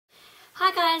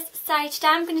So today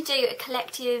I'm going to do a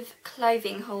collective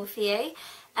clothing haul for you.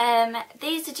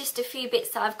 These are just a few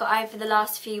bits that I've got over the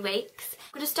last few weeks.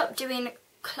 I'm going to stop doing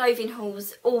clothing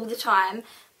hauls all the time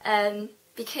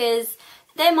because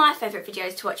they're my favourite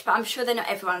videos to watch, but I'm sure they're not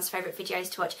everyone's favourite videos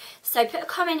to watch. So put a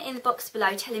comment in the box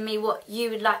below telling me what you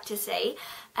would like to see.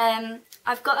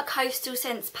 I've got a Coastal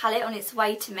Scents palette on its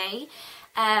way to me.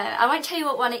 I won't tell you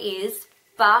what one it is,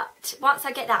 but once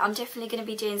I get that, I'm definitely going to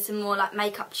be doing some more like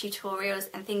makeup tutorials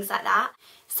and things like that.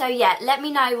 So yeah, let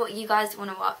me know what you guys want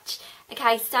to watch.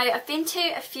 Okay, so I've been to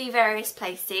a few various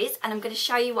places and I'm going to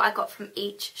show you what I got from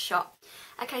each shop.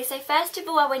 Okay, so first of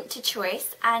all I went to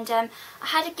Choice and I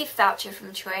had a gift voucher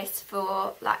from Choice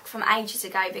from ages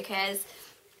ago because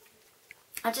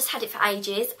I just had it for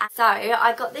ages. So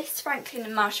I got this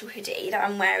Franklin & Marshall hoodie that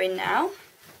I'm wearing now.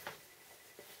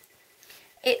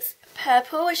 It's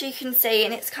purple, as you can see,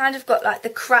 and it's kind of got like the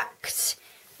cracked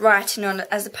writing on it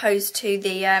as opposed to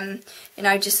the you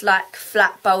know, just like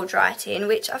flat bold writing,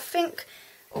 which I think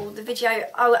the video,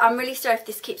 I'm really sorry if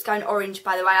this keeps going orange,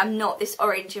 by the way. I'm not this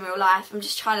orange in real life. I'm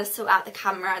just trying to sort out the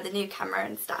camera, the new camera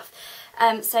and stuff.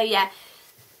 So yeah,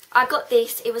 I got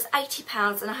this. It was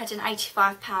 £80 and I had an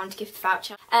 £85 gift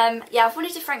voucher. Yeah, I've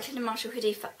wanted a Franklin & Marshall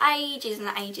hoodie for ages and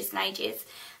ages and ages,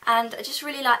 and I just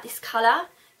really like this colour.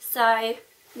 So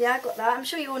yeah, I got that. I'm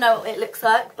sure you all know what it looks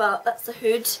like, but that's the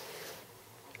hood.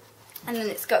 And then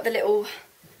it's got the little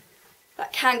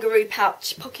like kangaroo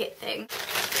pouch pocket thing.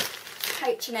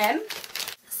 H&M.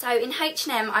 So in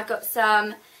H&M I got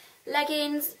some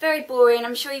leggings, very boring.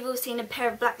 I'm sure you've all seen a pair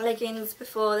of black leggings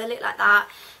before. They look like that,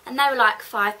 and they were like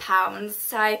 £5.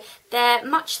 So they're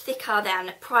much thicker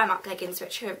than Primark leggings,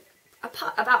 which are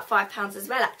about £5 as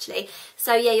well actually.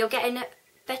 So yeah, you're getting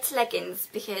better leggings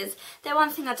because they're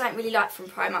one thing I don't really like from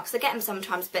Primark. So I get them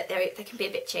sometimes, but they can be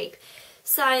a bit cheap.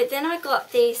 So then I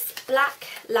got this black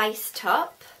lace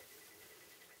top.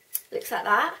 Looks like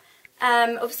that.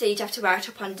 Obviously you'd have to wear a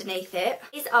top underneath it.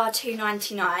 These are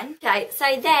 £2.99. Okay,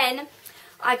 so then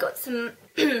I got some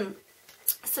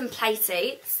some play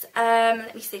suits.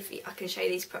 Let me see if I can show you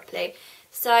these properly.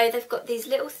 So they've got these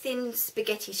little thin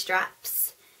spaghetti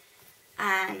straps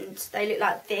and they look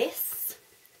like this.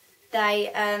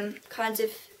 They kind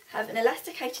of have an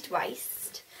elasticated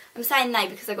waist. I'm saying they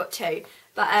because I got two,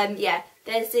 but yeah,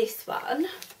 there's this one.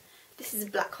 This is a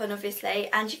black one obviously,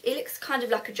 and it looks kind of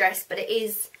like a dress, but it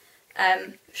is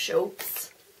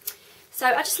shorts. So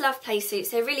I just love play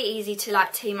suits. They're really easy to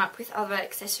like team up with other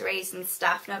accessories and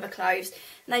stuff and other clothes,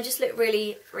 and they just look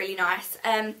really, really nice.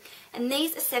 And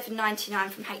these are £7.99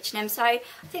 from H&M, so I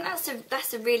think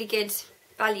that's a really good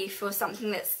value for something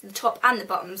that's the top and the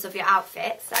bottoms of your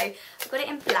outfit. So I got it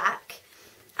in black,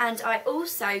 and I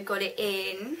also got it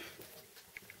in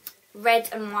red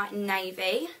and white and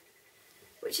navy,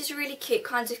 which is really cute,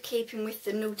 kind of keeping with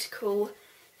the nautical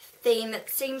theme that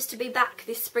seems to be back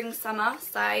this spring summer.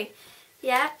 So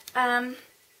yeah,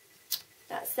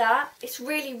 that's that. It's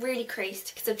really, really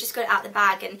creased because I've just got it out of the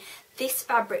bag, and this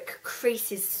fabric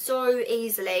creases so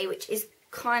easily, which is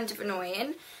kind of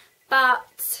annoying,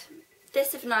 but they're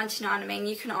 £7.99. I mean,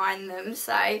 you can iron them,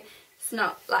 so it's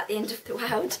not like the end of the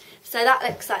world. So that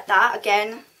looks like that,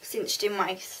 again, cinched in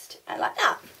waist, like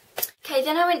that. Okay,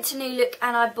 then I went to New Look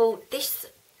and I bought this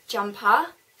jumper.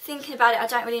 Thinking about it, I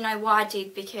don't really know why I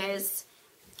did, because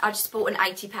I just bought an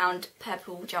 £80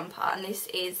 purple jumper, and this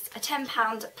is a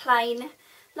 £10 plain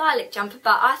lilac jumper,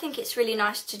 but I think it's really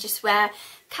nice to just wear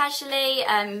casually,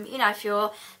 you know, if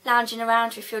you're lounging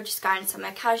around or if you're just going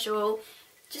somewhere casual.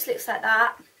 Just looks like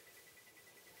that.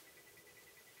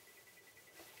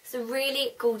 It's a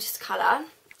really gorgeous colour.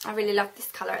 I really love this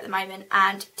colour at the moment,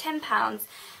 and £10.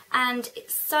 And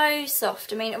it's so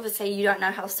soft. I mean, obviously you don't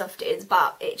know how soft it is,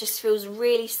 but it just feels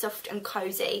really soft and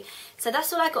cosy. So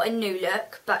that's all I got in New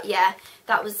Look. But yeah,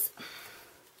 that was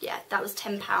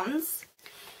 £10.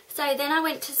 So then I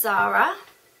went to Zara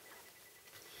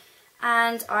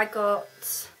and I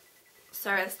got,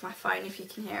 sorry, that's my phone if you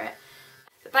can hear it.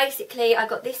 But basically I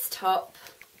got this top.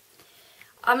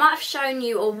 I might have shown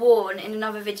you or worn in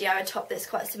another video a top that's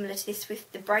quite similar to this with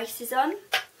the braces on,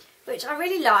 which I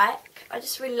really like. I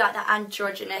just really like that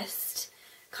androgynous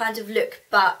kind of look,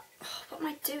 but what am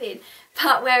I doing?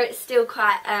 But where it's still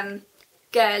quite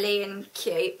girly and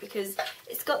cute, because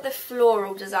it's got the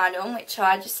floral design on, which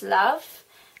I just love.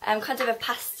 Kind of a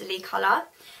pastel-y colour,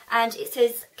 and it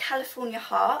says California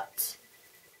Heart.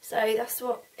 So that's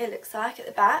what it looks like at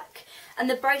the back. And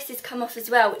the braces come off as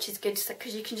well, which is good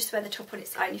because you can just wear the top on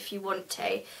its own if you want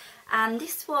to. And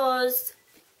this was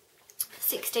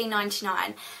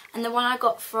 £16.99, and the one I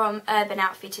got from Urban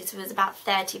Outfitters was about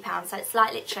 £30, so it's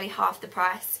like literally half the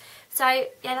price. So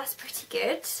yeah, that's pretty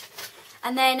good.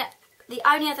 And then the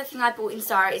only other thing I bought in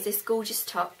Zara is this gorgeous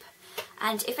top.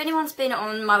 And if anyone's been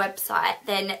on my website,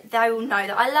 then they will know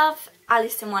that I love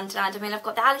Alice in Wonderland. I mean, I've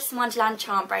got the Alice in Wonderland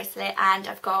charm bracelet, and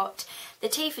I've got the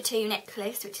Tea for Two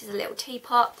necklace, which is a little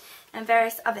teapot, and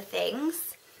various other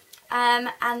things. And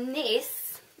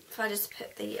this, if I just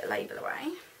put the label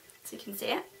away so you can see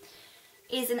it,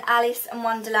 is an Alice in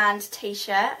Wonderland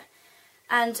t-shirt.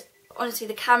 And honestly,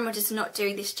 the camera does not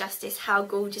do this justice, how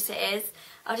gorgeous it is.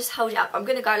 I'll just hold it up. I'm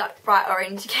going to go like bright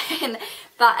orange again.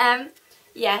 But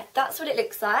yeah, that's what it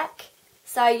looks like.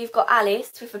 So you've got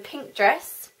Alice with a pink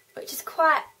dress, which is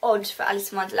quite odd for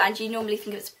Alice in Wonderland. You normally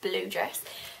think it's a blue dress.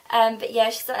 But yeah,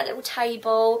 she's at a little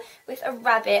table with a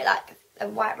rabbit, like a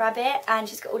white rabbit, and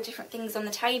she's got all different things on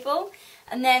the table.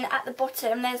 And then at the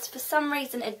bottom, there's for some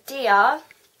reason a deer,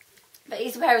 but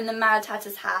he's wearing the Mad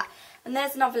Hatter's hat. And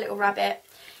there's another little rabbit.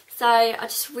 So I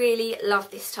just really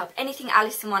love this top. Anything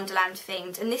Alice in Wonderland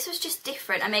themed. And this was just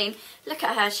different. I mean, look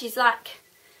at her. She's like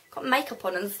got makeup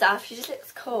on and stuff. She just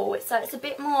looks cool. It's a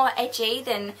bit more edgy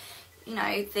than, you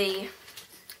know, the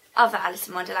other Alice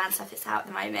in Wonderland stuff that's out at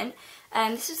the moment.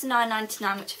 This was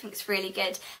 $9.99, which I think is really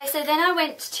good. So then I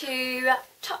went to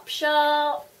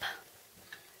Topshop.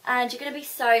 And you're going to be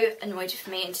so annoyed with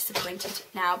me and disappointed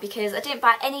now because I didn't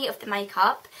buy any of the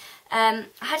makeup. I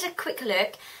had a quick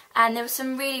look and there was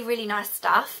some really, really nice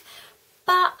stuff.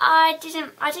 But I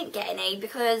didn't get any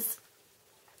because,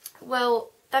 well,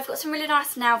 they've got some really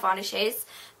nice nail varnishes.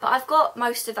 But I've got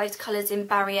most of those colours in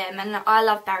Barry M, and I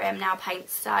love Barry M nail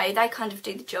paints, so they kind of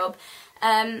do the job.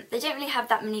 They don't really have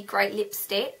that many great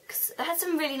lipsticks. They had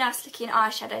some really nice looking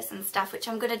eyeshadows and stuff, which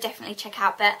I'm going to definitely check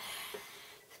out, but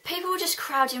people were just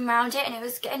crowding around it and it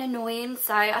was getting annoying,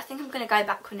 so I think I'm going to go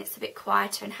back when it's a bit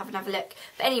quieter and have another look.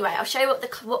 But anyway, I'll show you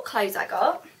what clothes I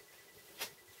got.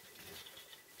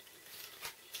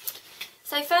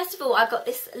 So first of all, I got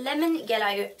this lemon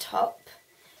yellow top.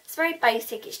 It's very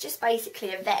basic, it's just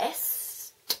basically a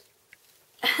vest.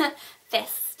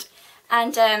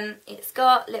 And it's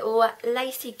got little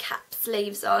lacy cap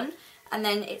sleeves on, and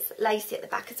then it's lacy at the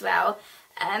back as well.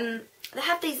 They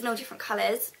have these in all different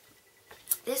colours.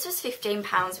 This was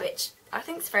 £15, which I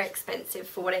think is very expensive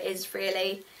for what it is,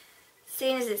 really.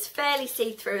 Seeing as it's fairly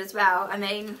see-through as well, I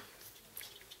mean,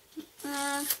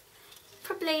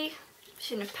 probably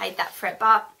shouldn't have paid that for it,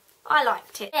 but I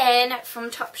liked it. Then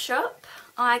from Topshop,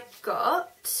 I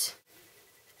got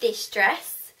this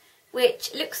dress,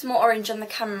 which looks more orange on the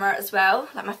camera as well,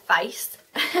 like my face.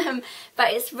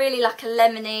 But it's really like a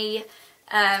lemony,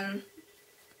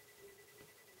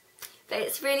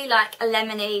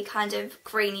 kind of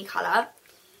greeny colour.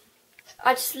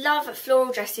 I just love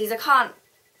floral dresses. I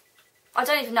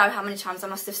don't even know how many times I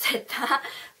must have said that,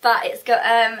 but it's got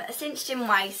a cinched in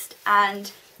waist,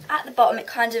 and at the bottom it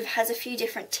kind of has a few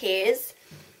different tiers.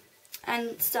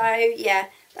 And so yeah,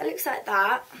 that looks like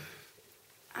that.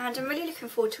 And I'm really looking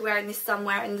forward to wearing this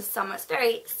somewhere in the summer. It's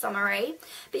very summery,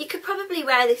 but you could probably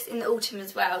wear this in the autumn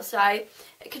as well, so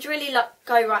it could really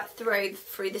go right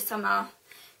through the summer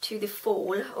to the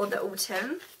fall or the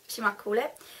autumn, as you might call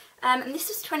it. And this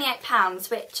was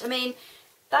 £28, which, I mean,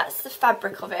 that's the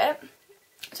fabric of it.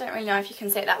 I don't really know if you can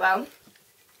see it that well.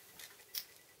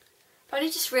 But I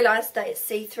only just realised that it's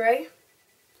see-through.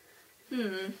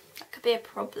 That could be a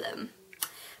problem.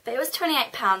 But it was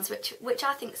 £28, which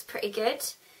I think is pretty good.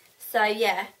 So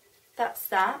yeah, that's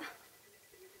that.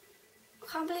 I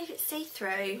can't believe it's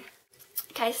see-through.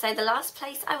 Okay, so the last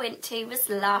place I went to was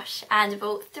Lush, and I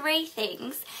bought 3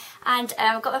 things, and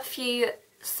I've got a few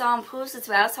samples as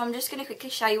well, so I'm just going to quickly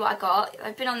show you what I got.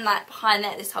 I've been on that behind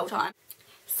there this whole time.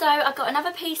 So I got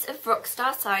another piece of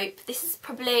Rockstar soap. This is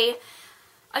probably,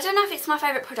 I don't know if it's my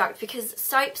favourite product, because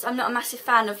soaps, I'm not a massive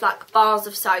fan of like bars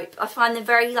of soap. I find them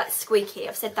very like squeaky,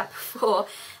 I've said that before.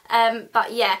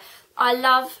 But yeah, I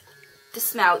love the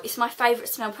smell. It's my favourite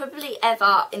smell probably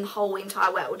ever in the whole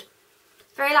entire world.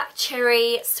 Very like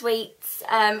cherry, sweets.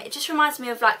 It just reminds me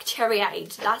of like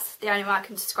Cherryade. That's the only way I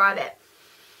can describe it.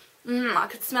 I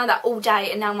could smell that all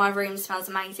day, and now my room smells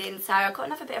amazing. So I got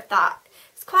another bit of that.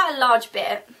 It's quite a large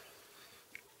bit.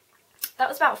 That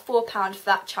was about £4 for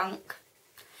that chunk.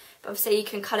 But obviously you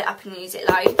can cut it up and use it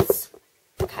loads.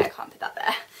 Okay, I can't put that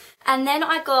there. And then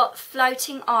I got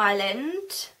Floating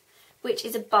Island, which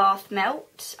is a bath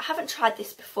melt. I haven't tried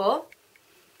this before,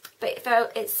 but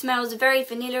it smells very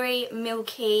vanilla-y,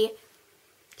 milky,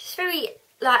 just very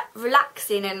like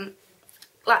relaxing and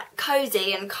like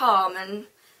cosy and calm, and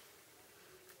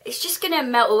it's just going to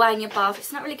melt away in your bath.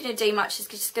 It's not really going to do much, it's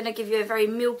just going to give you a very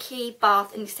milky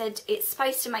bath, and it said it's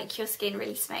supposed to make your skin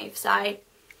really smooth, so I'm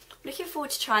looking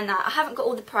forward to trying that. I haven't got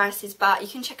all the prices, but you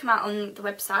can check them out on the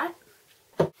website.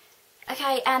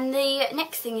 Okay, and the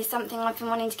next thing is something I've been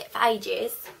wanting to get for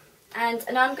ages, and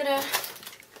I know I'm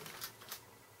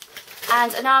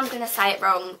gonna say it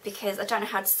wrong because I don't know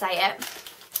how to say it.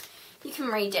 You can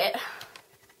read it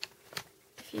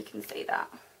if you can see that.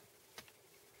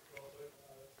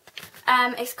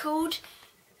 It's called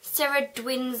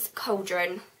Ceridwen's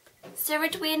Cauldron.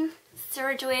 Ceridwen,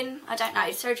 I don't know,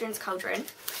 Ceridwen's Cauldron.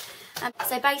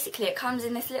 So basically it comes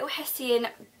in this little Hessian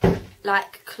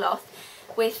like cloth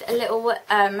with a little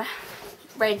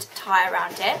red tie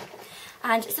around it,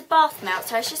 and it's a bath melt,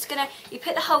 so it's just gonna, you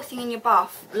put the whole thing in your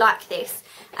bath like this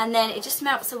and then it just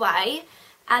melts away,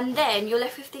 and then you're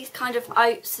left with these kind of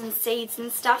oats and seeds and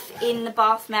stuff in the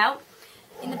bath melt,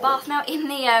 in the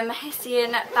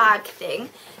Hessian bag thing.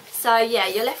 So yeah,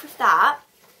 you're left with that,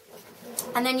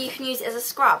 and then you can use it as a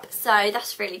scrub, so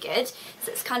that's really good.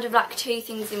 So it's kind of like two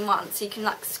things in one, so you can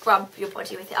like scrub your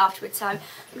body with it afterwards. So I'm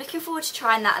looking forward to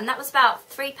trying that, and that was about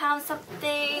 £3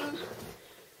 something.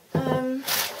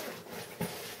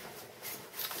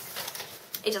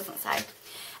 It doesn't say.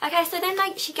 Okay, so then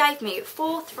she gave me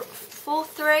four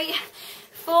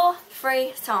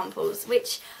free samples,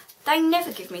 which they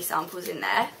never give me samples in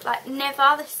there, like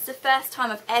never. This is the first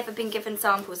time I've ever been given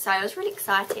samples, so I was really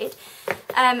excited.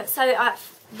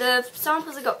 The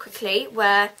samples I got quickly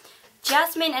were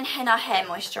Jasmine and Henna Hair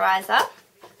Moisturiser.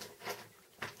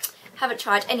 Haven't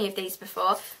tried any of these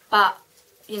before, but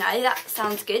you know, that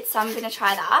sounds good, so I'm going to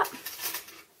try that.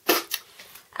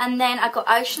 And then I got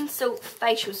Ocean Salt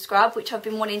Facial Scrub, which I've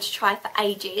been wanting to try for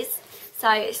ages.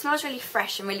 So it smells really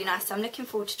fresh and really nice, so I'm looking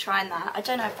forward to trying that. I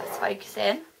don't know if that's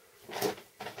focusing.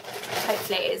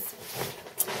 Hopefully it is.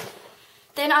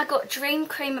 Then I got Dream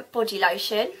Cream Body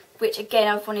Lotion, which again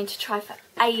I've wanted to try for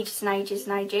ages and ages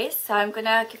and ages, so I'm going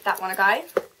to give that one a go.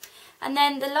 And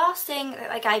then the last thing that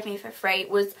they gave me for free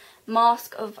was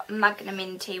Mask of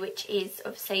Magnamity, which is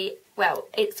obviously, well,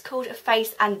 it's called a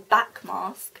face and back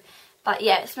mask. But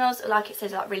yeah, it smells like it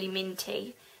says like really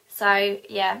minty. So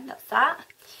yeah, that's that.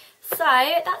 So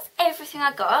that's everything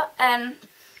I got. I'm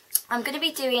going to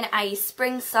be doing a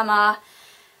spring-summer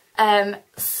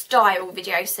style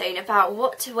video soon about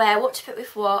what to wear, what to put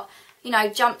with what, you know,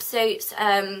 jumpsuits,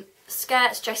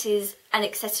 skirts, dresses and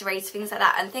accessories, things like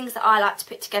that, and things that I like to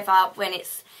put together when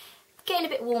it's getting a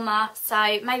bit warmer.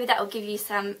 So maybe that will give you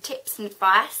some tips and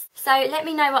advice. So let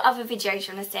me know what other videos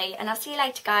you want to see, and I'll see you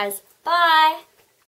later, guys. Bye!